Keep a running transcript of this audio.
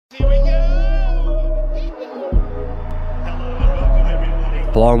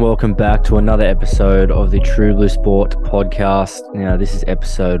Hello and welcome back to another episode of the True Blue Sport podcast. Now, this is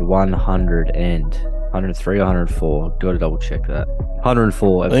episode 103 or 104. Got to double check that.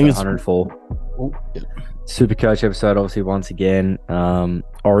 104, I episode think it's 104. yeah. Supercoach episode, obviously, once again.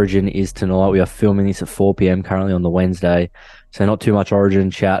 Origin is tonight. We are filming this at 4 p.m. currently on the Wednesday. So not too much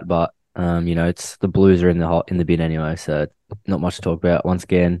Origin chat, but, it's the Blues are in the bin anyway. So not much to talk about. Once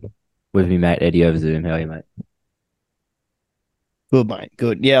again, with me, mate, Eddie over Zoom. How are you, mate? Good, mate.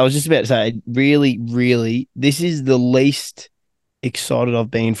 Good. Yeah, I was just about to say, really, this is the least excited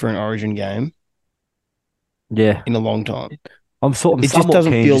I've been for an Origin game Yeah. in a long time. I'm It just somewhat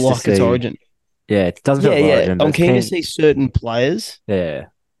doesn't keen feel just to like it's see. Origin. Yeah, it doesn't feel Yeah, like yeah. Origin, but I'm it's keen to keen. see certain players, Yeah,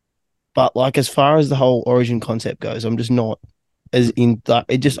 but like as far as the whole Origin concept goes, I'm just not as in that.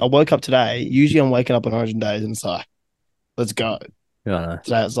 I woke up today. Usually I'm waking up on Origin days and it's like, let's go. yeah, I know.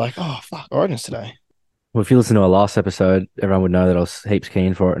 Today it's like, oh fuck, Origin's today. Well, if you listen to our last episode, everyone would know that I was heaps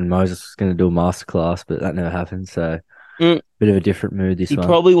keen for it, and Moses was going to do a masterclass, but that never happened. So, Mm, bit of a different mood this he one.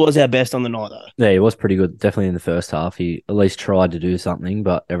 probably was our best on the night though. Yeah, he was pretty good. Definitely in the first half, he at least tried to do something,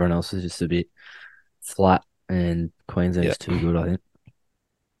 but everyone else was just a bit flat, and Queensland is too good, I think.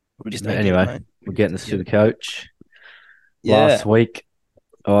 We just But don't get it, anyway, mate. we're getting the Get it. Supercoach. Yeah. Last week,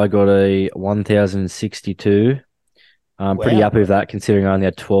 I got a 1,062. I'm pretty Wow. happy with that, considering I only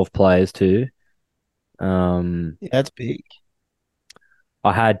had 12 players too. Yeah, that's big.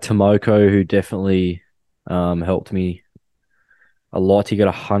 I had Tomoko, who definitely helped me a lot. He got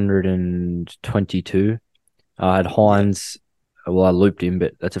 122. I had Yeah. Hines. Well, I looped him,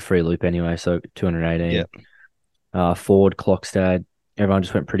 but that's a free loop anyway, so 218. Ford, Clockstad. Everyone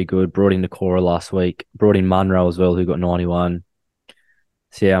just went pretty good. Brought in Nakora last week. Brought in Munro as well, who got 91.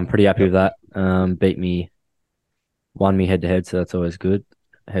 So yeah, I'm pretty happy with that. Won me head to head, so that's always good.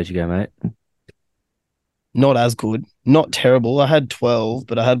 How'd you go, mate? Not as good, not terrible. I had 12,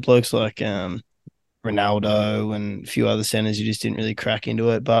 but I had blokes like Ronaldo and a few other centers who just didn't really crack into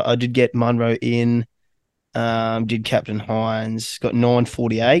it. But I did get Munro in, did Captain Hines, got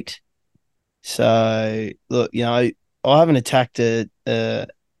 948. So look, I haven't attacked a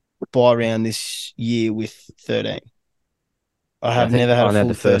buy round this year with 13. I Yeah, I have think never had I a only had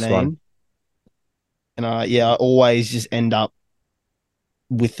full the first 13. one. And I always just end up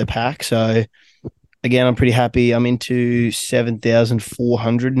with the pack. So again, I'm pretty happy. I'm into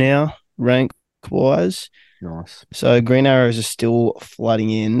 7,400 now, rank wise. Nice. So green arrows are still flooding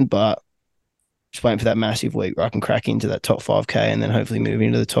in, but just waiting for that massive week where I can crack into that top 5K and then hopefully move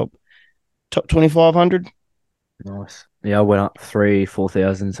into the top 2,500. Nice. Yeah, I went up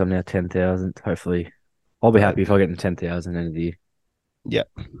 4,000, so I'm now 10,000. Hopefully, I'll be happy if I get in 10,000 end of the year. Yep.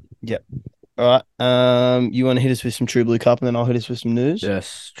 Yep. All right. You want to hit us with some True Blue Cup and then I'll hit us with some news?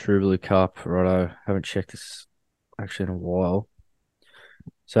 Yes, True Blue Cup. Righto. Haven't checked this actually in a while.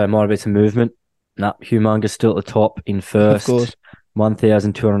 So it might have been some movement. Nah, Humongous still at the top in Of first. course.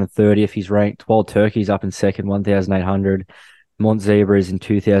 1,230 if he's ranked. Wild Turkey's up in second, 1,800. Mont Zebra is in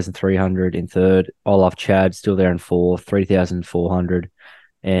 2,300 in third. I Love Chad still there in fourth, 3,400.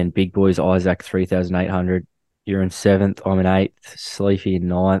 And Big Boys Isaac, 3,800. You're in seventh. I'm in eighth. Sleepy in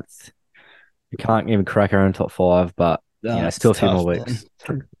ninth. We can't even crack our own top five, but It's still a few tough, more man. weeks.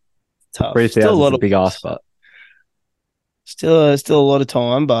 Tough. 3,000 Still a is lot a of big weeks. ask, but Still a lot of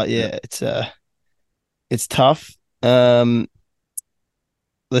time, but yeah. it's tough. Let's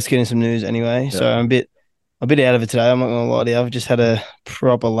get in some news anyway. So Yeah. I'm a bit out of it today. I'm not gonna lie to you. I've just had a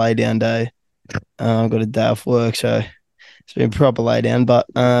proper lay down day. I've got a day off work, so it's been a proper lay down. But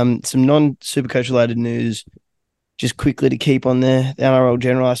some non Supercoach related news, just quickly to keep on the NRL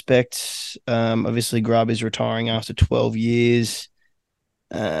general aspects. Obviously Grubb is retiring after 12 years.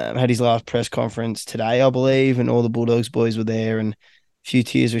 Had his last press conference today, I believe, and all the Bulldogs boys were there, and a few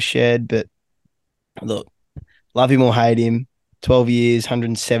tears were shed. But look, love him or hate him, 12 years,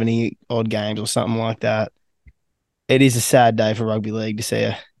 170 odd games or something like that. It is a sad day for rugby league to see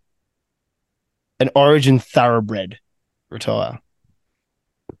an Origin thoroughbred retire.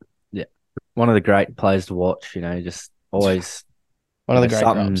 Yeah. One of the great players to watch, just always One of the great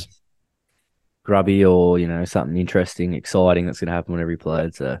something Grubs. grubby or, something interesting, exciting that's going to happen whenever he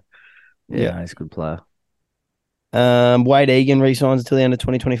played. So, Yeah. He's a good player. Wade Egan re-signs until the end of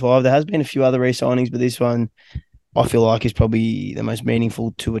 2025. There has been a few other re-signings, but this one I feel like is probably the most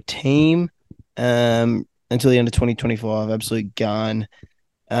meaningful to a team. Until the end of 2025, absolute gun.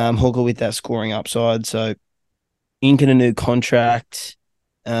 Hooker with that scoring upside. So inking a new contract.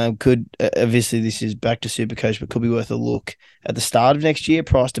 Could obviously this is back to Supercoach, but could be worth a look at the start of next year,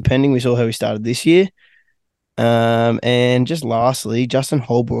 price depending. We saw how he started this year. And just lastly, Justin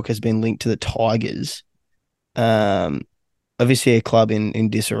Holbrook has been linked to the Tigers. obviously a club in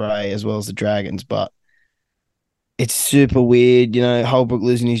disarray as well as the Dragons, but it's super weird. Holbrook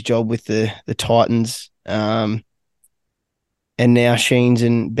losing his job with the Titans. And now Sheens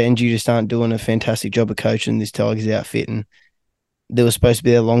and Benji just aren't doing a fantastic job of coaching this Tigers outfit. And there was supposed to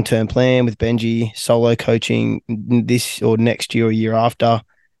be a long term plan with Benji solo coaching this or next year or year after.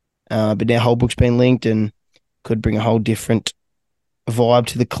 But now Holbrook's been linked and could bring a whole different vibe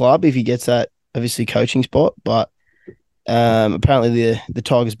to the club if he gets that obviously coaching spot. But apparently the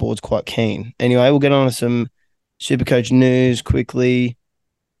Tigers board's quite keen. Anyway, we'll get on to some Supercoach news quickly.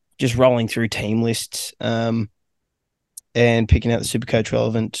 Just rolling through team lists and picking out the Supercoach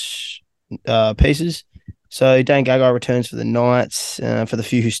relevant pieces. So Dane Gagai returns for the Knights, for the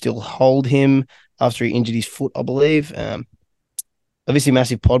few who still hold him after he injured his foot, I believe. Obviously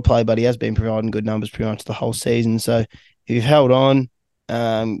massive pod play, but he has been providing good numbers pretty much the whole season. So if you've held on,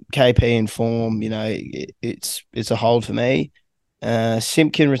 KP in form, it's a hold for me.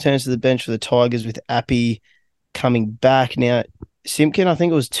 Simpkin returns to the bench for the Tigers with Appy coming back. Now, Simpkin, I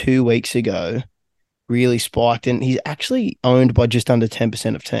think it was 2 weeks ago, really spiked, and he's actually owned by just under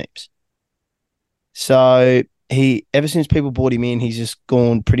 10% of teams. So ever since people bought him in, he's just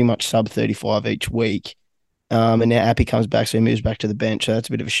gone pretty much sub 35 each week. And now Appy comes back, so he moves back to the bench. So that's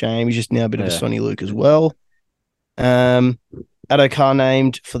a bit of a shame. He's just now a bit of a Sonny Luke as well. Adokar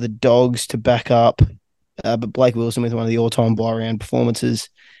named for the Dogs to back up, but Blake Wilson with one of the all-time buy-round performances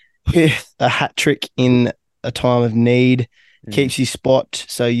with a hat trick in a time of need. Keeps his spot,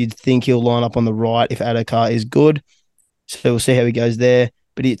 so you'd think he'll line up on the right if Adokar is good. So we'll see how he goes there.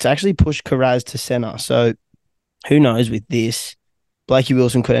 But it's actually pushed Karaz to centre. So who knows with this? Blakey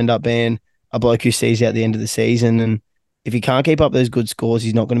Wilson could end up being a bloke who sees out the end of the season. And if he can't keep up those good scores,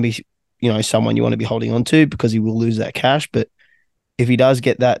 he's not going to be, someone you want to be holding on to because he will lose that cash. But if he does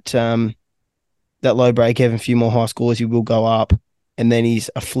get that low break even, a few more high scores, he will go up. And then he's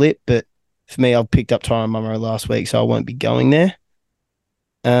a flip. But for me, I've picked up Tyrone Munro last week, so I won't be going there.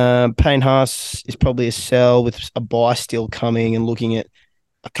 Payne Haas is probably a sell with a buy still coming and looking at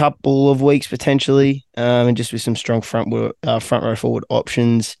a couple of weeks potentially, and just with some strong front row forward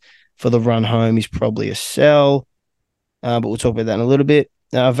options for the run home, he's probably a sell. But we'll talk about that in a little bit.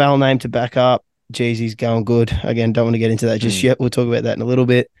 Val name to back up. Geez, he's going good. Again, don't want to get into that just yet. We'll talk about that in a little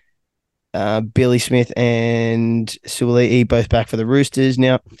bit. Billy Smith and Suoli'i both back for the Roosters.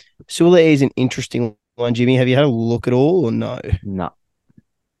 Now, Suoli'i is an interesting one, Jimmy. Have you had a look at all or no? No.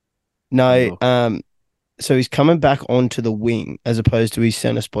 No. So he's coming back onto the wing as opposed to his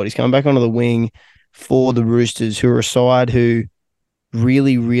centre spot. He's coming back onto the wing for the Roosters, who are a side who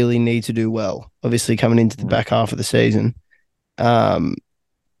really, really need to do well. Obviously, coming into the back half of the season. Not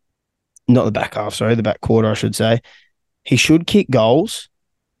the back half, sorry, the back quarter, I should say. He should kick goals,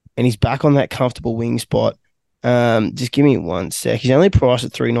 and he's back on that comfortable wing spot. Just give me 1 sec. He's only priced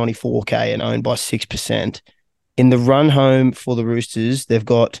at $394K and owned by 6%. In the run home for the Roosters, they've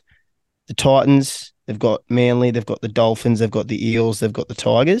got the Titans, they've got Manly, they've got the Dolphins, they've got the Eels, they've got the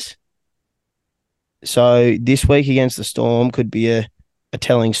Tigers. So this week against the Storm could be a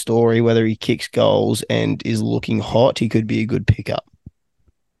telling story. Whether he kicks goals and is looking hot, he could be a good pickup.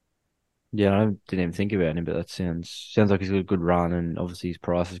 Yeah, I didn't even think about him, but that sounds like he's got a good run, and obviously his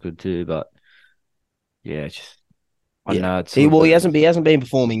price is good too. But yeah, it's just I don't know. It's he hasn't been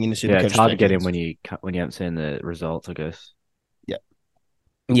performing in the Supercoach. Yeah, it's hard to get him when you haven't seen the results, I guess.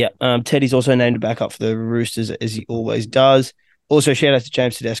 Yeah. Teddy's also named to back up for the Roosters as he always does. Also, shout out to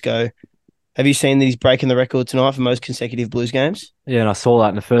James Tedesco. Have you seen that he's breaking the record tonight for most consecutive Blues games? Yeah, and I saw that,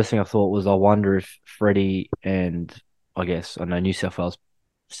 and the first thing I thought was, I wonder if Freddie and I know New South Wales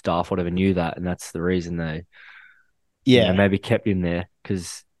staff, whatever, knew that, and that's the reason they, maybe kept him there,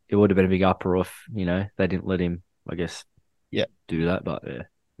 because it would have been a big uproar if they didn't let him, I guess, do that. But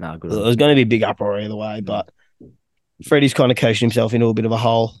yeah, good. Well, it was going to be a big uproar either way, but Freddie's kind of coached himself into a bit of a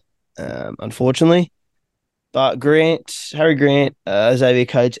hole, unfortunately. But Harry Grant, Xavier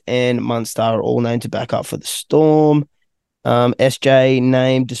Coates, and Munster are all named to back up for the Storm. SJ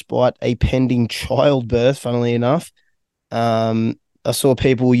named despite a pending childbirth, funnily enough. I saw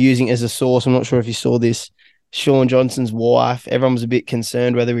people using it as a source. I'm not sure if you saw this. Sean Johnson's wife, everyone was a bit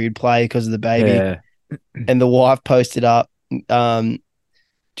concerned whether he'd play because of the baby. Yeah. And the wife posted up,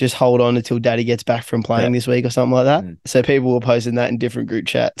 just hold on until daddy gets back from playing this week or something like that. So people were posting that in different group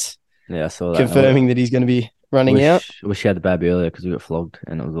chats. Yeah, I saw that. Confirming that he's going to be running out. I wish he had the baby earlier because we got flogged,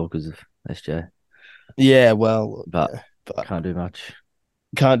 and it was all because of SJ. Yeah, well. But can't do much.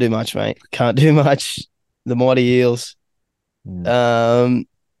 Can't do much, mate. Can't do much. The mighty Eels.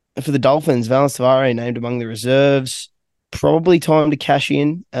 For the Dolphins, Valence Tavare named among the reserves. probably time to cash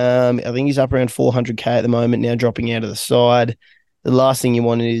in. I think he's up around 400K at the moment now, dropping out of the side. The last thing you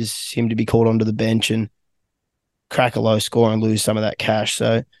want is him to be called onto the bench and crack a low score and lose some of that cash.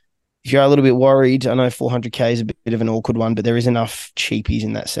 So if you're a little bit worried, I know 400K is a bit of an awkward one, but there is enough cheapies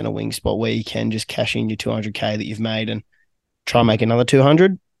in that center wing spot where you can just cash in your 200K that you've made and try and make another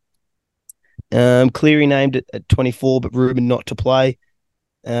 200. Cleary named it at 24, but Ruben not to play.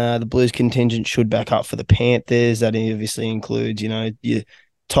 The Blues contingent should back up for the Panthers. That obviously includes, your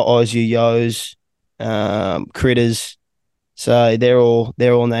To'os, your Yos, Critters. So they're all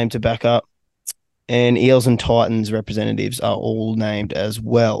named to back up. And Eels and Titans representatives are all named as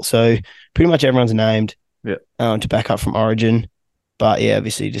well. So pretty much everyone's named Yeah. to back up from Origin. But yeah,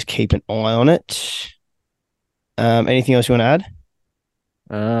 obviously just keep an eye on it. Anything else you want to add?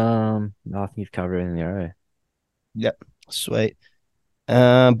 No, I think you've covered everything there. Eh? Yep. Sweet.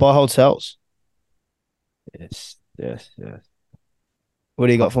 Buy, hold, sells. Yes, yes, yes. What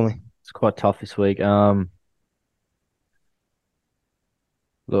do you got for me? It's quite tough this week.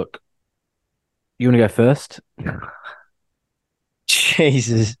 Look, you want to go first?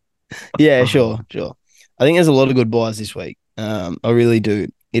 Jesus. Yeah, sure. I think there's a lot of good buys this week. I really do.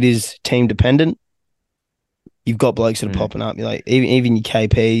 It is team dependent. You've got blokes that are popping up. You're like even your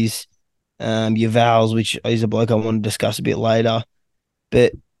KPs, your Vals, which is a bloke I want to discuss a bit later.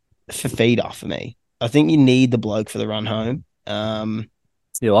 But for feeder for me, I think you need the bloke for the run home.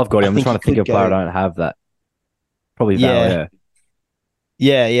 Yeah, I've got him. I I'm think trying he to think could of a player go. I don't have that. Probably Val, Yeah,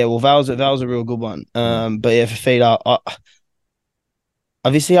 yeah. yeah. Well, Val's a real good one. Mm. But yeah, for feeder,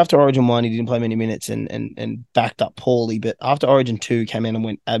 obviously after Origin 1, he didn't play many minutes and backed up poorly. But after Origin 2 came in and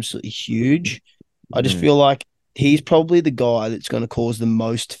went absolutely huge, I just Mm. feel like he's probably the guy that's going to cause the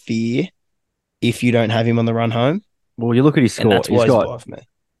most fear if you don't have him on the run home. Well, you look at his And score. that's why he's a buy for me.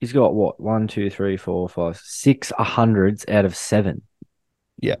 He's got what? One, two, three, four, five, six hundreds out of seven.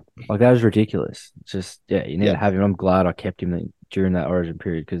 Yeah. Like that was ridiculous. It's just yeah, you need Yeah. to have him. I'm glad I kept him during that Origin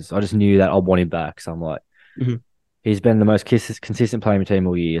period because I just knew that I want him back. So I'm like, Mhm. he's been the most consistent player in my team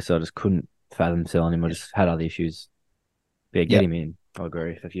all year. So I just couldn't fathom selling him. I Yeah. just had other issues. But yeah, get Yeah. him in. I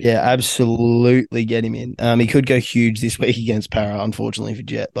agree. If you Yeah, just absolutely get him in. He could go huge this week against Para, unfortunately for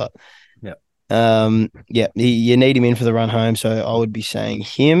Jet, but yeah, yeah, you need him in for the run home. So I would be saying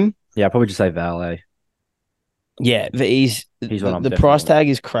him. yeah, I'd probably just say Valet. Yeah, but he's He's what I'm the definitely price wanting. tag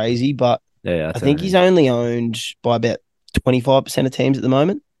is crazy, but Yeah, I that's what I think he's mean. only owned by about 25% of teams at the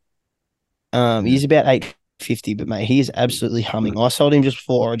moment. Mm. He's about 850, but mate, he is absolutely humming. I sold him just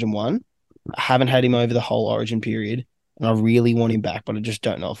before Origin 1. I haven't had him over the whole Origin period, and I really want him back, but I just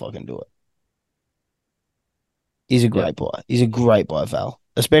don't know if I can do it. He's a Yeah, great buy. He's a great buy, Val.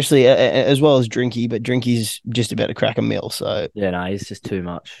 Especially as well as Drinky, but Drinky's just about to crack a mill. So yeah, no, he's just too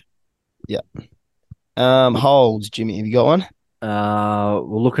much. yeah. Holds, Jimmy. Have you got one?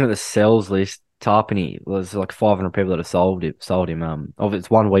 Well, looking at the sales list, Tarpany, there's like 500 people that have sold him. Of it's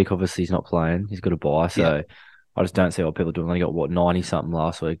 1 week, obviously he's not playing. He's got a buy, Yeah, so I just don't see what people are doing. He got what 90 something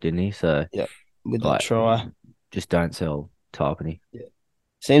last week, didn't he? So yeah. With that like, try. just don't sell Tarpany Yeah.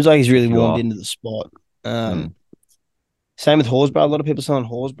 Seems like he's really if you warmed are. into the spot. Um, Mm, Same with Horsburgh. A lot of people selling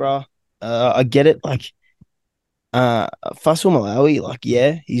Horsburgh. I get it. Like, Faisal Malawi, like,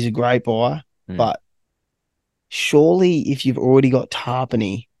 yeah, he's a great buy, mm. but surely if you've already got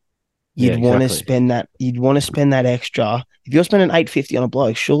Tarpany, Yeah, you'd want to exactly. spend that. You'd want to spend that extra. If you're spending 850 on a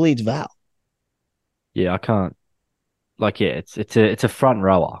bloke, surely it's Val. Yeah, I can't. Like, yeah, it's a front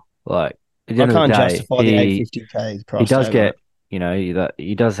rower. Like at the I end of the can't day, justify the 850K he price does tag on it. get. That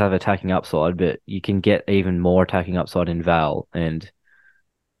he does have attacking upside, but you can get even more attacking upside in Val. And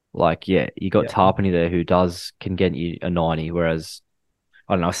like, yeah, you got Yeah, Tarpany there who can get you a 90, whereas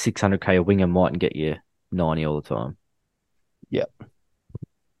I don't know, 600K a winger mightn't get you 90 all the time. yeah,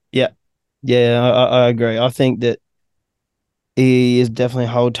 yeah, yeah. I agree. I think that he is definitely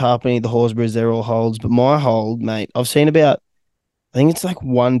hold Tarpany. The Horsburghs, they're all holds, but my hold, mate, I've seen about. I think it's like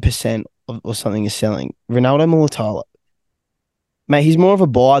 1% or something is selling. Ronaldo Mulatalo. Mate, he's more of a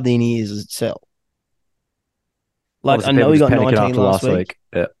buy than he is a sell. Like, I Obviously, know people he just got panicking 19 after last last week. week.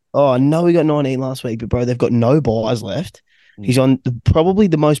 Yeah. Oh, I know he got 19 last week, but bro, they've got no buys left. He's Mm. on probably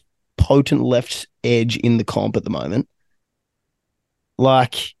the most potent left edge in the comp at the moment.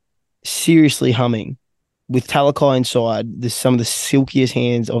 Like, seriously humming. With Talakai inside, there's some of the silkiest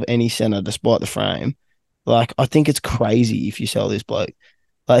hands of any center, despite the frame. Like, I think it's crazy if you sell this bloke.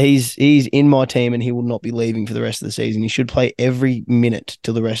 Like, he's in my team and he will not be leaving for the rest of the season. He should play every minute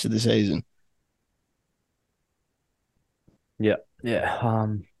till the rest of the season. Yeah. Yeah.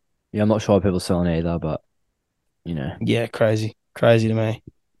 Yeah, I'm not sure people are selling either, but you know. Yeah, crazy. Crazy to me.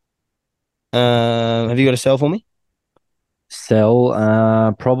 Have you got a sell for me?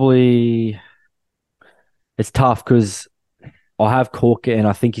 Sell, probably it's tough because I have Cork and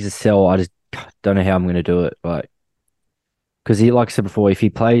I think he's a sell. I just don't know how I'm going to do it. Like, because he, like I said before, if he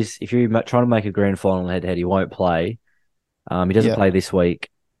plays, if you're trying to make a grand final head to head, he won't play. He doesn't Yeah, play this week.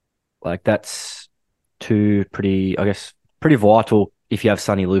 Like, that's two pretty, I guess, pretty vital if you have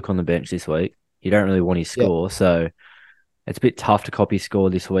Sonny Luke on the bench this week. You don't really want his yeah, score. So it's a bit tough to copy score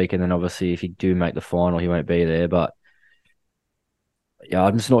this week. And then obviously, if you do make the final, he won't be there. But yeah,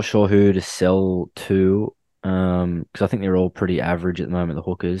 I'm just not sure who to sell to. Because I think they're all pretty average at the moment, the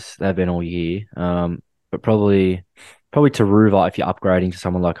hookers. They've been all year. But probably to Ruva if you're upgrading to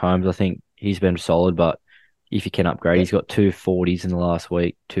someone like Holmes. I think he's been solid, but if you can upgrade, yeah, he's got 240s in the last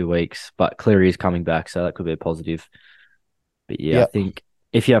week, 2 weeks. But Cleary is coming back, so that could be a positive. But yeah, I yeah, think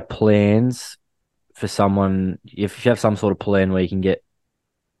if you have plans for someone, if you have some sort of plan where you can get,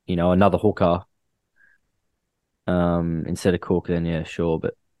 another hooker, instead of Cook, then yeah, sure.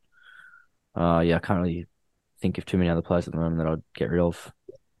 But yeah, I can't really think of too many other players at the moment that I'd get rid of.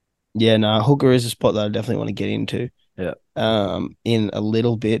 yeah. No, hooker is a spot that I definitely want to get into. Yeah. In a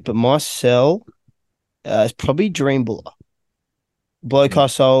little bit, but my sell is probably Dream Buller. Bloke Mm. I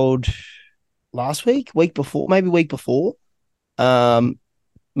sold last week, week before, maybe week before. Um,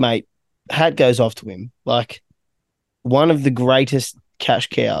 Mate, hat goes off to him. Like one of the greatest cash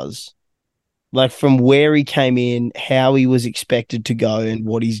cows. Like from where he came in, how he was expected to go, and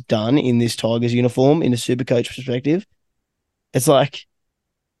what he's done in this Tigers uniform in a Supercoach perspective. It's like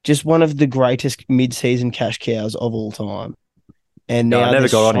just one of the greatest mid-season cash cows of all time. And Yeah, I now never there's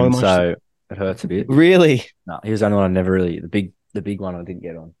got on so him, much. so it hurts a bit. Really? No, he was the only one I never really the big one I didn't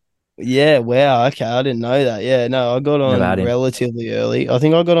get on. Yeah. Wow. Okay. I didn't know that. Yeah. No, I got Never on had him. relatively early. I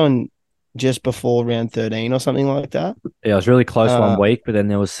think I got on just before round 13 or something like that. Yeah, I was really close one Uh, week, but then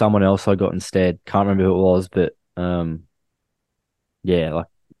there was someone else I got instead. Can't remember who it was, but yeah, like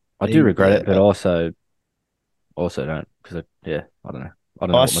I do regret yeah. it, but also don't because yeah, I don't know. I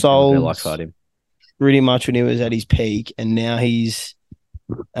don't know I what my team would be sold like if I had him. pretty much when he was at his peak, and now he's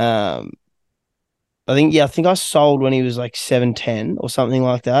um I think I sold when he was like 710 or something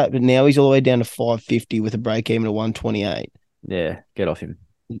like that, but now he's all the way down to 550 with a break even of 128. Yeah, get off him.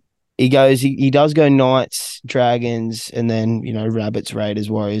 He does go Knights, Dragons, and then Rabbits, Raiders,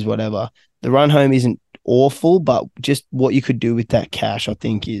 Warriors, whatever. The run home isn't awful, but just what you could do with that cash, I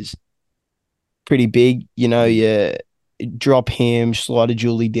think, is pretty big. Mm. You drop him, slide a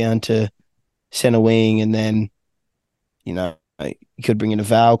Julie down to center wing, and then you could bring in a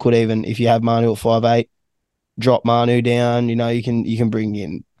Val. Could even, if you have Manu at 5'8", drop Manu down. You can bring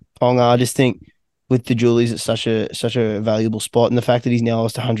in Ponga. I just think with the Julies, it's such a valuable spot, and the fact that he's now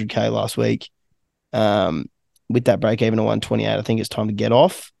lost 100K last week, um, with that break even at 128, I think it's time to get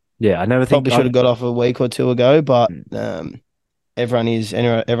off. Yeah, I never think Probably should I. have got off a week or two ago, but Mm. everyone is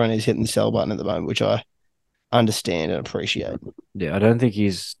hitting the sell button at the moment, which I understand and appreciate. Yeah, I don't think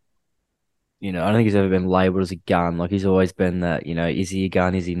he's. I don't think he's ever been labeled as a gun. Like he's always been that. Is he a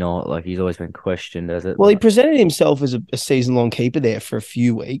gun? Is he not? Like he's always been questioned as it. Well, he But presented himself as a season-long keeper there for a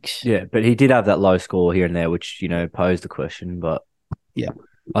few weeks. yeah, but he did have that low score here and there, which posed a question. But Yeah,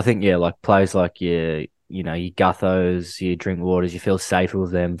 I think yeah, like players like your Guthos, your drink waters, you feel safer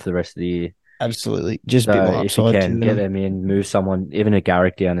with them for the rest of the year. absolutely. Just a bit So more if you upside can too. get them in, move someone, even a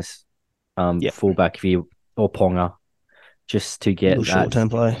Garrick down as Yeah, fullback if you or Ponga, just to little get that short-term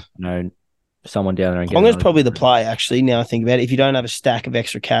play. someone down there and get Ponga's another. probably the play, actually. Now I think about it, if you don't have a stack of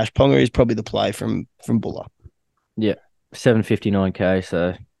extra cash, Ponga is probably the play from Buller. Yeah, 759K.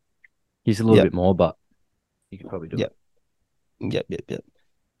 So he's a little Yep, bit more, but you could probably do it. yep, yep.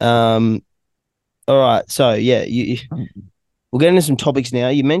 Um, all right. So yeah, we'll get into some topics now.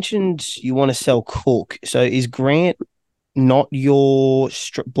 You mentioned you want to sell Cook. So is Grant not your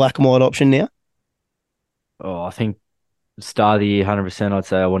black and white option now? Oh, I think start of the year, 100%. I'd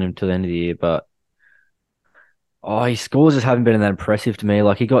say I want him till the end of the year, but his scores just haven't been that impressive to me.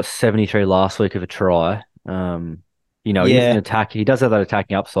 Like he got 73 last week of a try. He is an Yeah, attack. He does have that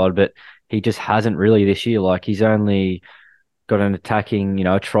attacking upside, but he just hasn't really this year. Like he's only got an attacking,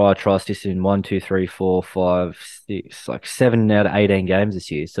 try assist in 1, 2, 3, 4, 5, 6, like 7 out of 18 games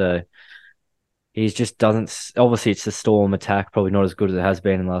this year. So he's just doesn't. Obviously, it's the Storm attack, probably not as good as it has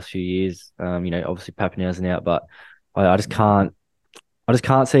been in the last few years. Obviously Pappenhausen out, but I just can't. I just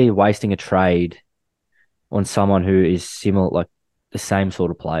can't see wasting a trade on someone who is similar, like the same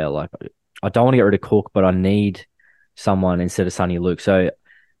sort of player. Like I don't want to get rid of Cook, but I need someone instead of Sonny Luke. So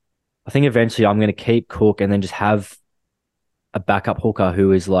I think eventually I'm going to keep Cook and then just have a backup hooker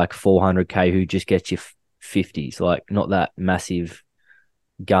who is like 400K who just gets you 50s, like not that massive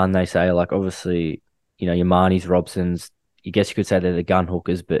gun they say. Like obviously, your Marnies, Robsons, you guess you could say they're the gun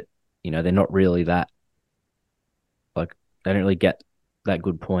hookers, but they're not really that. Like they don't really get that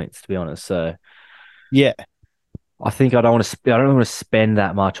good points, to be honest. So Yeah, I think I don't want to. I don't want to spend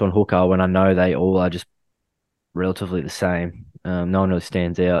that much on hooker when I know they all are just relatively the same. No one really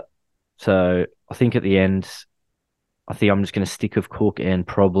stands out. So I think at the end, I think I'm just going to stick with Cook and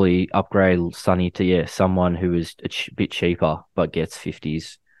probably upgrade Sonny to someone who is a bit cheaper but gets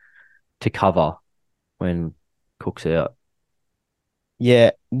 50s to cover when Cook's out.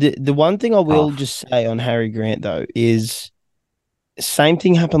 yeah. The one thing I will Tough. just say on Harry Grant though is same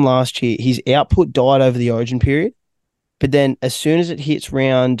thing happened last year. His output died over the Origin period, but then as soon as it hits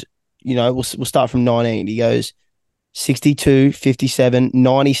round, we'll start from 19. He goes 62, 57,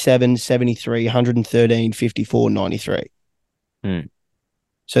 97, 73, 113, 54, 93. Hmm.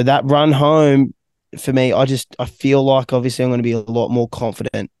 So that run home for me, I feel like obviously I'm going to be a lot more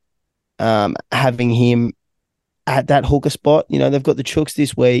confident having him at that hooker spot. They've got the Chooks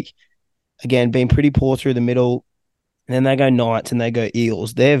this week. Again, been pretty poor through the middle. And then they go Knights and they go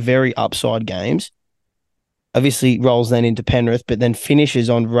Eels. They're very upside games. Obviously rolls then into Penrith, but then finishes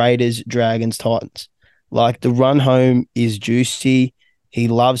on Raiders, Dragons, Titans. Like the run home is juicy. He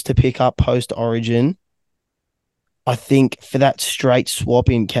loves to pick up post Origin. I think for that straight swap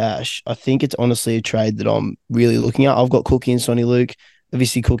in cash, I think it's honestly a trade that I'm really looking at. I've got Cookie and Sonny Luke.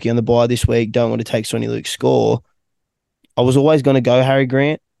 Obviously, Cookie on the bye this week. Don't want to take Sonny Luke's score. I was always going to go Harry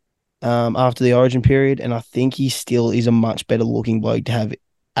Grant after the Origin period, and I think he still is a much better looking bloke to have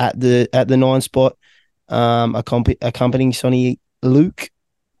at the 9 spot, accompanying Sonny Luke.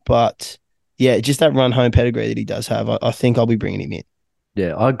 But yeah, just that run home pedigree that he does have, I think I'll be bringing him in.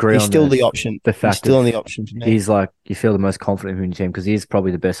 Yeah, I agree He's on still the this. option. The He's fact still of on the option for me. he's like you feel the most confident in your team because he is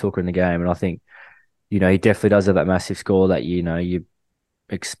probably the best hooker in the game, and I think he definitely does have that massive score that you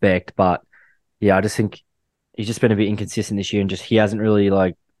expect. But yeah, I just think he's just been a bit inconsistent this year, and just he hasn't really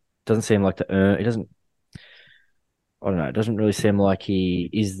doesn't seem like to earn. He doesn't. I don't know. It doesn't really seem like he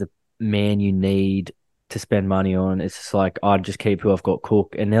is the man you need to spend money on. It's just like I'd just keep who I've got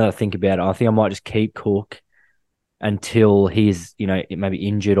Cook, and now that I think about it, I think I might just keep Cook until he's maybe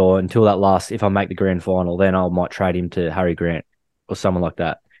injured or until that last. If I make the grand final, then I might trade him to Harry Grant or someone like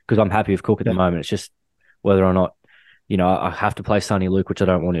that because I'm happy with Cook at the Yeah. moment. It's just whether or not I have to play Sonny Luke, which I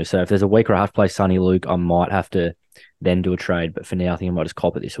don't want to. So if there's a week where I have to play Sonny Luke, I might have to then do a trade. But for now, I think I might just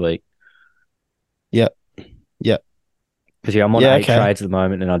cop it this week Yeah. Yeah. because I'm on Yeah. 8 Okay. trades at the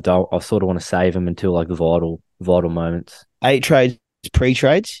moment, and I sort of want to save them until like the vital moments. 8 trades,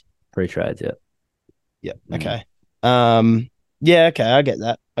 pre-trades. Pre-trades, yeah. Yeah. Mm. Okay. Yeah. Okay. I get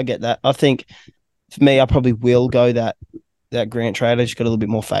that. I get that. I think for me, I probably will go that Grant trade. I just got a little bit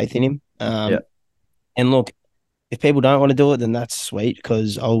more faith in him. Yeah. And look, if people don't want to do it, then that's sweet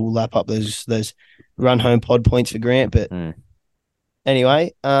because I'll lap up those run home pod points for Grant. But Mm.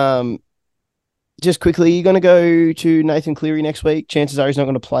 anyway, just quickly, you're going to go to Nathan Cleary next week. Chances are he's not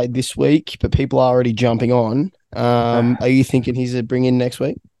going to play this week, but people are already jumping on. Are you thinking he's a bring in next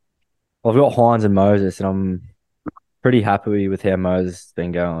week? I've got Hines and Moses, and I'm pretty happy with how Moses has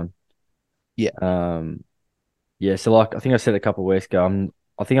been going. Yeah. Um, yeah, so like I think I said a couple of weeks ago,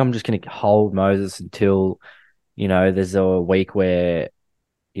 I think I'm just gonna hold Moses until, there's a week where,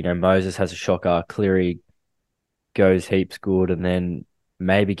 Moses has a shocker, Cleary goes heaps good, and then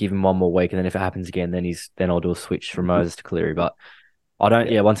maybe give him one more week, and then if it happens again, then I'll do a switch from Moses to Cleary. But I don't,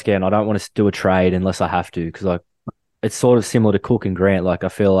 Yeah. yeah, once again, I don't want to do a trade unless I have to, because like it's sort of similar to Cook and Grant. Like I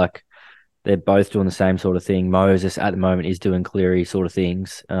feel like they're both doing the same sort of thing. Moses at the moment is doing Cleary sort of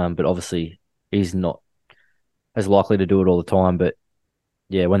things, but obviously he's not as likely to do it all the time. But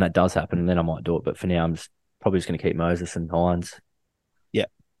yeah, when that does happen, then I might do it. But for now, I'm just probably just going to keep Moses and Hines. Yeah.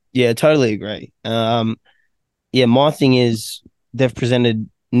 Yeah. Totally agree. Yeah. My thing is they've presented,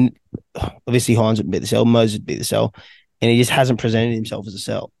 obviously, Hines would be the sell, Moses would be the sell, and he just hasn't presented himself as a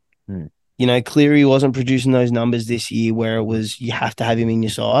sell. Hmm. Cleary wasn't producing those numbers this year where it was you have to have him in your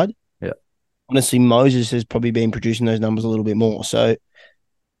side. Yeah. Honestly, Moses has probably been producing those numbers a little bit more. So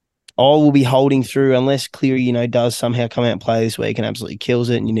I will be holding through unless Cleary, does somehow come out and play this week and absolutely kills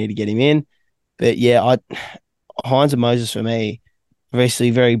it and you need to get him in. But yeah, Hines and Moses for me, obviously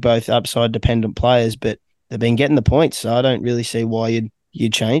very both upside dependent players, but they've been getting the points. So I don't really see why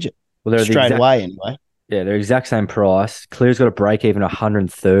you'd change it Well, they're the straight exact away anyway. yeah, they're exact same price. Clear's got a break even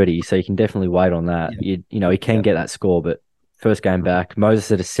 130, so you can definitely wait on that. Yeah. He can Yeah. get that score, but first game back,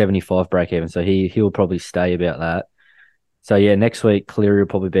 Moses at a 75 break even, so he'll probably stay about that. So yeah, next week Cleary will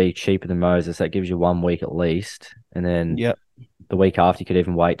probably be cheaper than Moses. That gives you 1 week at least, and then Yeah. the week after you could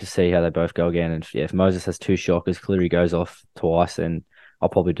even wait to see how they both go again. And yeah, if Moses has 2 shockers, Cleary goes off twice, then I'll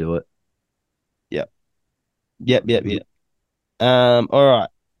probably do it. Yeah. Yep. Yep. Yep. All right.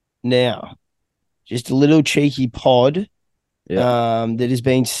 Now, just a little cheeky pod Yeah. that has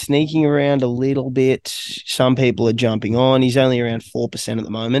been sneaking around a little bit. Some people are jumping on. He's only around 4% at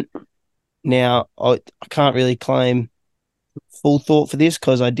the moment. Now, I can't really claim full thought for this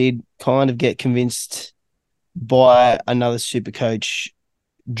because I did kind of get convinced by another super coach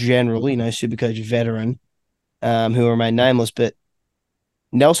general, super coach veteran, who will remain nameless. But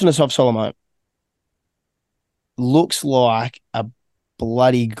Nelson Asop Solomon looks like a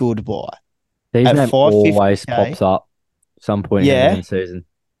bloody good buy His at name always 550K. pops up some point in Yeah, the season.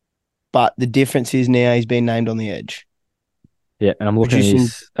 but the difference is now he's been named on the edge, Yeah, and I'm looking at producing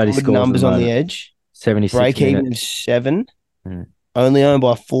his good scores at the numbers on the moment. edge. 76 Break even minutes. of 7, Mm. only owned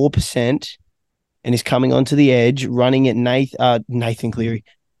by 4%, and is coming onto the edge, running at Nathan Cleary.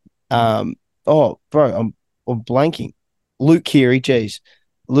 Um, oh, bro, I'm blanking. Luke Keary, geez,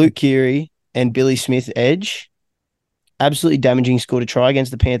 Luke Keary and Billy Smith edge. Absolutely damaging. Scored a try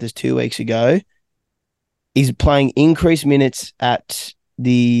against the Panthers 2 weeks ago. He's playing increased minutes at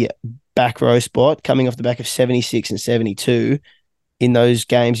the back row spot, coming off the back of 76 and 72. In those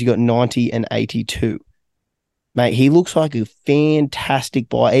games, he got 90 and 82. Mate, he looks like a fantastic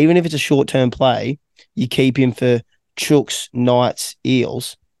buy. Even if it's a short-term play, you keep him for Chooks, Knights,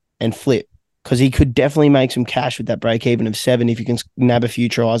 Eels, and flip. Because he could definitely make some cash with that break even of 7 if you can nab a few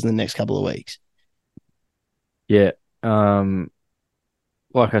tries in the next couple of weeks. Yeah.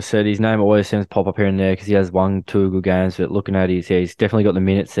 Like I said, his name always seems to pop up here and there because he has one, two good games. But looking at his, yeah, he's definitely got the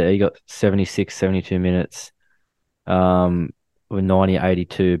minutes there. He got 76, 72 minutes, with 90,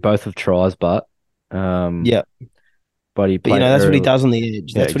 82, both of tries, um, Yeah. but he But, played that's what he early. does on the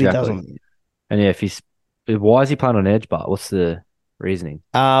edge. Yeah, That's what he does on exactly. the edge. And yeah, if he's, why is he playing on edge? But what's the reasoning?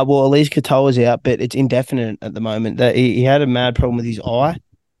 Well, Elise Katoa's out, but it's indefinite at the moment. That he had a mad problem with his eye.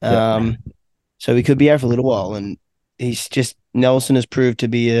 Yep. Um, so he could be out for a little while. And he's just Nelson has proved to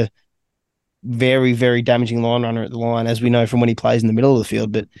be a very, very damaging line runner at the line, as we know from when he plays in the middle of the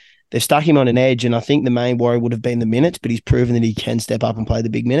field. But they've stuck him on an edge, and I think the main worry would have been the minutes, but he's proven that he can step up and play the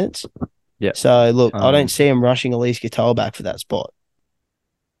big minutes. Yep. So look, I don't Um, see him rushing Elise Katoa back for that spot.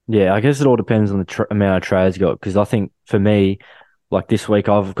 yeah, I guess it all depends on the amount of trades got because I think for me, like this week,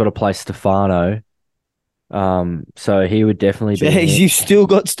 I've got to play Stefano. So he would definitely be Jeez, you've still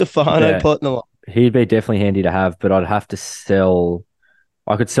got Stefano yeah, potting along. he'd be definitely handy to have, but I'd have to sell.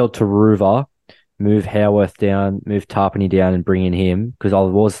 I could sell Taruva, move Howarth down, move Tarpany down, and bring in him because I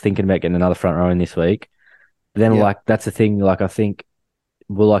was thinking about getting another front row in this week. But then, Yeah. like, that's the thing. Like, I think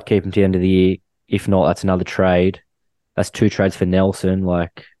will I keep him to the end of the year? If not, that's another trade. That's two trades for Nelson.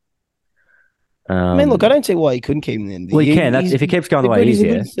 Like, I mean, look, I um, don't see why he couldn't keep him in. well, he can. That's if he keeps going the way he He's is. a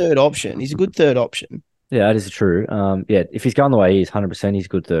Yeah, good third option. He's a good third option. yeah, that is true. Yeah, if he's going the way he is, 100%, he's a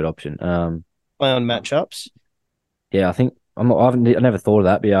good third option. Play on matchups. Yeah, I think I never thought of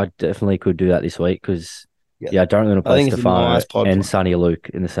that, but yeah, I definitely could do that this week because Yeah. yeah, I don't want to I play think it's a Stefano nice pod and play. Sonny Luke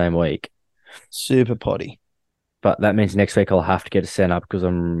in the same week. Super potty. But that means next week I'll have to get a center because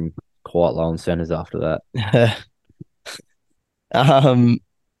I'm quite low on centers after that. um,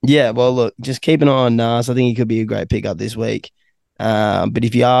 yeah, well, look, just keep an eye on Nas. I think he could be a great pickup this week. But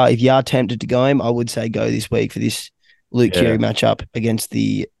if you are tempted to go him, I would say go this week for this Luke Yeah. Keary matchup against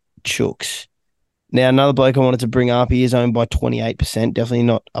the Chooks. Now, another bloke I wanted to bring up, he is owned by 28%. Definitely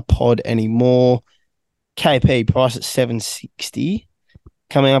not a pod anymore. KP price at 760.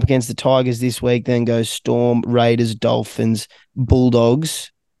 Coming up against the Tigers this week, then goes Storm, Raiders, Dolphins,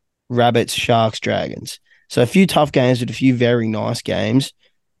 Bulldogs, Rabbits, Sharks, Dragons. So a few tough games, but a few very nice games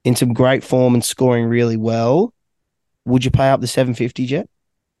in some great form and scoring really well. Would you pay up the 750, Jet?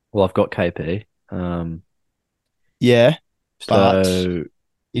 Well, I've got KP. Yeah, but So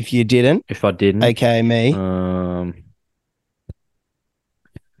if you didn't, if I didn't, aka me, um,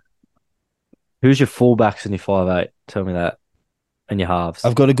 who's your fullbacks in your 5'8"? Tell me that. And your halves.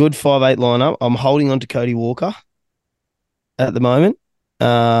 I've got a good 5'8" lineup. I'm holding on to Cody Walker at the moment.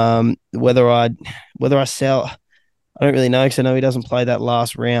 Whether I sell, I don't really know because I know he doesn't play that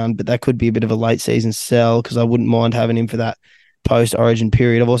last round, but that could be a bit of a late season sell because I wouldn't mind having him for that post Origin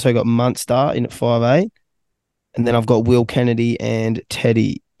period. I've also got Munster in at 5'8", and then I've got Will Kennedy and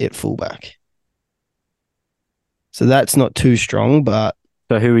Teddy at fullback. So that's not too strong, but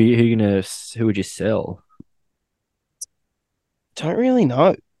So who would you sell? don't really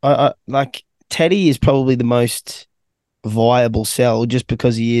know. I like Teddy is probably the most viable sell just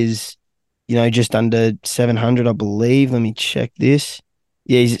because he is, just under 700, I believe. Let me check this.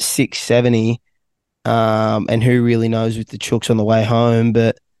 Yeah, he's at 670. And who really knows with the Chooks on the way home?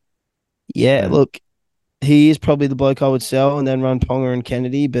 But yeah, Hmm. look, he is probably the bloke I would sell and then run Ponga and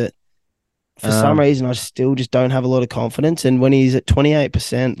Kennedy. But for some Um, reason, I still just don't have a lot of confidence. And when he's at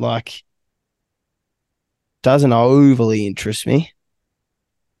 28%, like, doesn't overly interest me.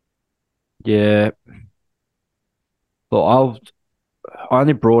 yeah. Well, I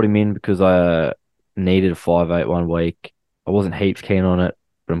only brought him in because I needed a 5'8" 1 week. I wasn't heaps keen on it,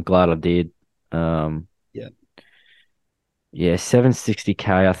 but I'm glad I did. Um, Yeah. yeah,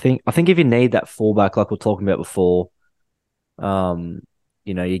 760K. I think if you need that fullback like we are talking about before, um,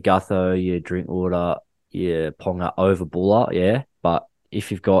 your Gutho, your Drinkwater, your Ponga over Buller, yeah. But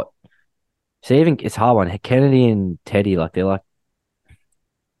if you've got, see, even it's a hard one. Kennedy and Teddy, like they're like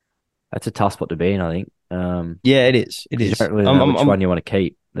that's a tough spot to be in, I think. Yeah, it is. It Because you is. don't really I'm know I'm which I'm one you want to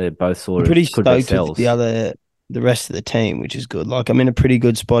keep. They're both I'm sort pretty of could be stoked with sells. the rest of the team, which is good. Like I'm in a pretty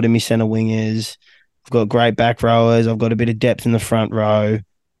good spot in my center wingers. I've got great back rowers. I've got a bit of depth in the front row.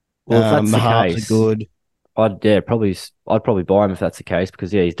 Well, if that's The the halves are case, good. I'd probably buy him if that's the case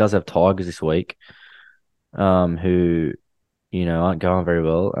because yeah, he does have Tigers this week, who aren't going very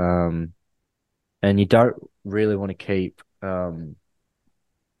well. And you don't really want to keep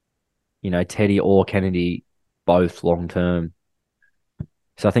Teddy or Kennedy both long term.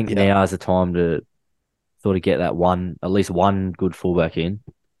 So I think Yeah, now is the time to sort of get that one, at least one good fullback in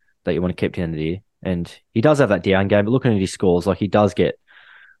that you want to keep to the end of the year. And he does have that down game, but looking at his scores, like he does get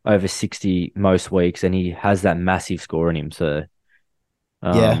over 60 most weeks, and he has that massive score in him. So,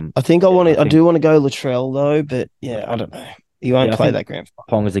 yeah. um, I think yeah, I I think do want to go Latrell though, but yeah, I don't know. He won't yeah, I play think that grand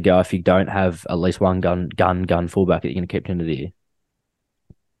Pong final. is the guy if you don't have at least one gun fullback that you're going to keep to the end of the year.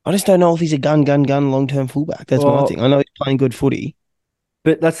 I just don't know if he's a gun long term fullback. That's my Well, thing. I know he's playing good footy.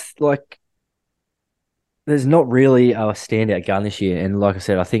 but that's like there's not really a standout gun this year, and like I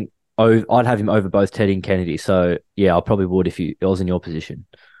said, I think I'd have him over both Teddy and Kennedy. So yeah, I probably would if I was in your position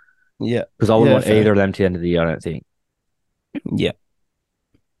Yeah, because I wouldn't yeah, want fair. either of them to the end of the year. I don't think. Yeah,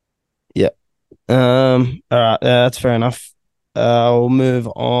 yeah. All right, that's fair enough. We'll move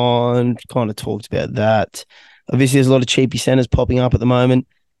on. Kind of talked about that. Obviously, there's a lot of cheapy centers popping up at the moment.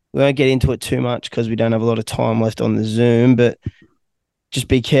 We won't get into it too much because we don't have a lot of time left on the Zoom, but just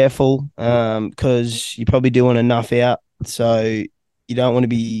be careful because you probably do want enough out. So you don't want to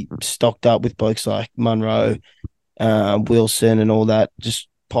be stocked up with blokes like Munro, Wilson, and all that just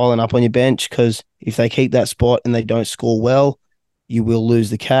piling up on your bench because if they keep that spot and they don't score well, you will lose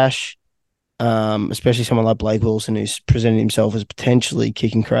the cash. Especially someone like Blake Wilson who's presented himself as potentially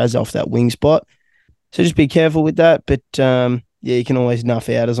kicking Kraz off that wing spot. So just be careful with that. But yeah, you can always nuff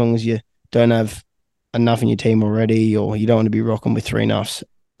out as long as you don't have enough in your team already, or you don't want to be rocking with three nuffs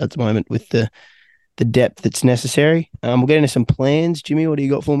at the moment with the depth that's necessary. We'll get into some plans. Jimmy, what do you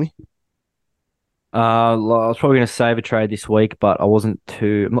got for me? I was probably going to save a trade this week, but I'm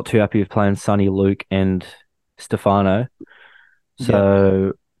not too happy with playing Sonny, Luke, and Stefano. Yeah,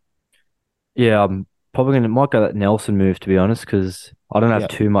 So yeah, I'm probably might go that Nelson move to be honest, because I don't have yeah,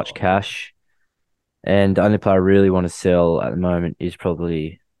 too much cash, and the only player I really want to sell at the moment is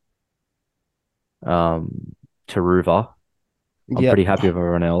probably Taruva. I'm yeah, pretty happy with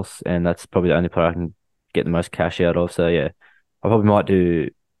everyone else, and that's probably the only player I can get the most cash out of. So yeah, I probably might do.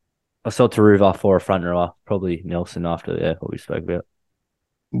 I'll sell Taruva for a front rower, probably Nelson after what we spoke about.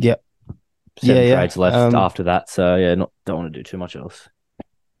 yeah, yeah, 7 trades yeah. left after that, so yeah, not don't want to do too much else.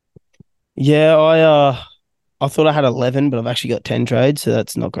 Yeah. I thought I had 11, but I've actually got 10 trades, so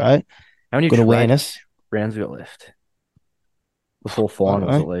that's not great. How many Good trade awareness. rounds we got left before I don't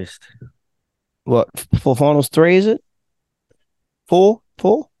finals know at least? what for finals three is it?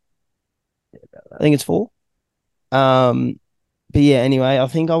 Four. I think it's four. Um, but yeah. Anyway, I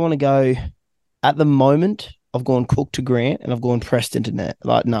think I want to go. At the moment, I've gone Cook to Grant and I've gone Preston to Net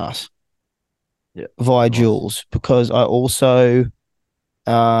like Nas Yeah, via nice. Jules because I also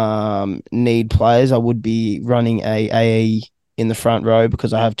need players. I would be running a in the front row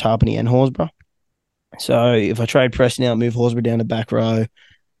because I have Tarpany and Horsburgh. So if I trade Preston out, move Horsburgh down to back row,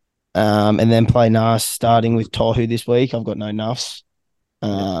 and then play Nas starting with Tohu this week, I've got no Nuffs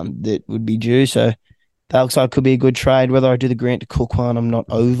Yeah, that would be due. So that looks like it could be a good trade. Whether I do the Grant to Cook one, I'm not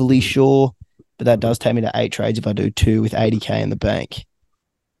overly sure, but that does take me to 8 trades if I do two with 80K in the bank.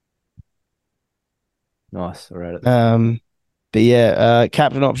 nice. All right. Um, but yeah,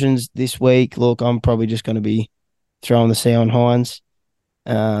 captain options this week. Look, I'm probably just going to be throwing the C on Hines.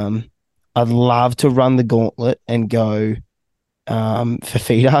 Um, I'd love to run the gauntlet and go for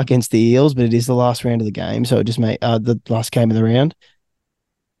feeder against the Eels, but it is the last round of the game, so it just made the last game of the round.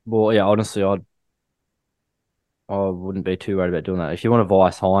 Well, yeah, honestly, I wouldn't be too worried about doing that. If you want to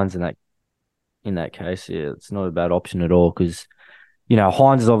vice Hines in that case, yeah, it's not a bad option at all because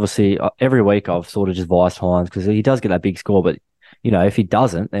Hines is obviously every week I've sort of just viced Hines because he does get that big score, but if he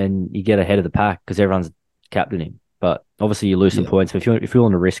doesn't, then you get ahead of the pack because everyone's captaining. But obviously you lose some Yeah, points. But if you're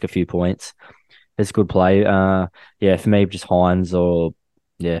willing to risk a few points, it's good play. Yeah, for me, just Hines or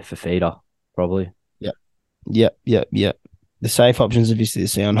yeah, Fafita probably. yeah, yeah, yeah, yeah. The safe options obviously the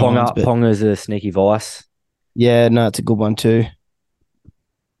sound Hines, but Ponga's a sneaky vice. yeah, no, it's a good one too.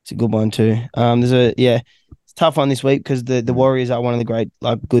 It's a good one too. It's a tough one this week because the Mm. Warriors are one of the great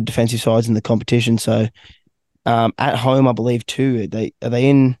good defensive sides in the competition. So at home, I believe too. Are they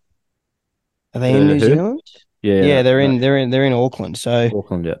in New Who? Zealand? Yeah, Yeah, no, they're no. in they're in Auckland. So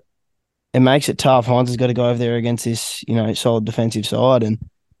Auckland, yeah. it makes it tough. Hines has got to go over there against this solid defensive side, and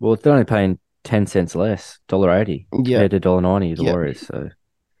Well, they're only paying 10 cents less, $1.80 yeah, compared to $1.90 the yeah. Warriors. So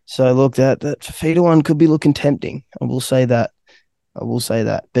So look, that Fafita one could be looking tempting. I will say that. I will say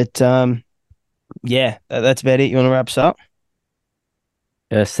that. But yeah, that's about it. You want to wrap us up?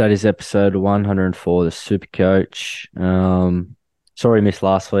 yes, that is episode 104, the Super Coach. Sorry, missed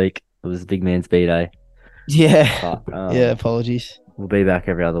last week. It was the big man's B day, Yeah, but yeah. Apologies. we'll be back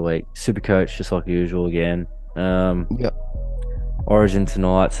every other week. Super Coach, just like usual again. Yep. Origin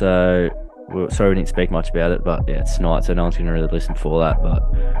tonight, so sorry we didn't speak much about it, but yeah, it's tonight, so no one's gonna really listen for that. But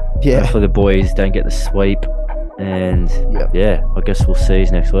Yeah. hopefully the boys don't get the sweep, and Yep. yeah, I guess we'll see you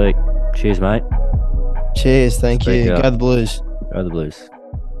next week. Cheers, mate. Cheers. Thank Speak you. up. Go the Blues. Go the Blues.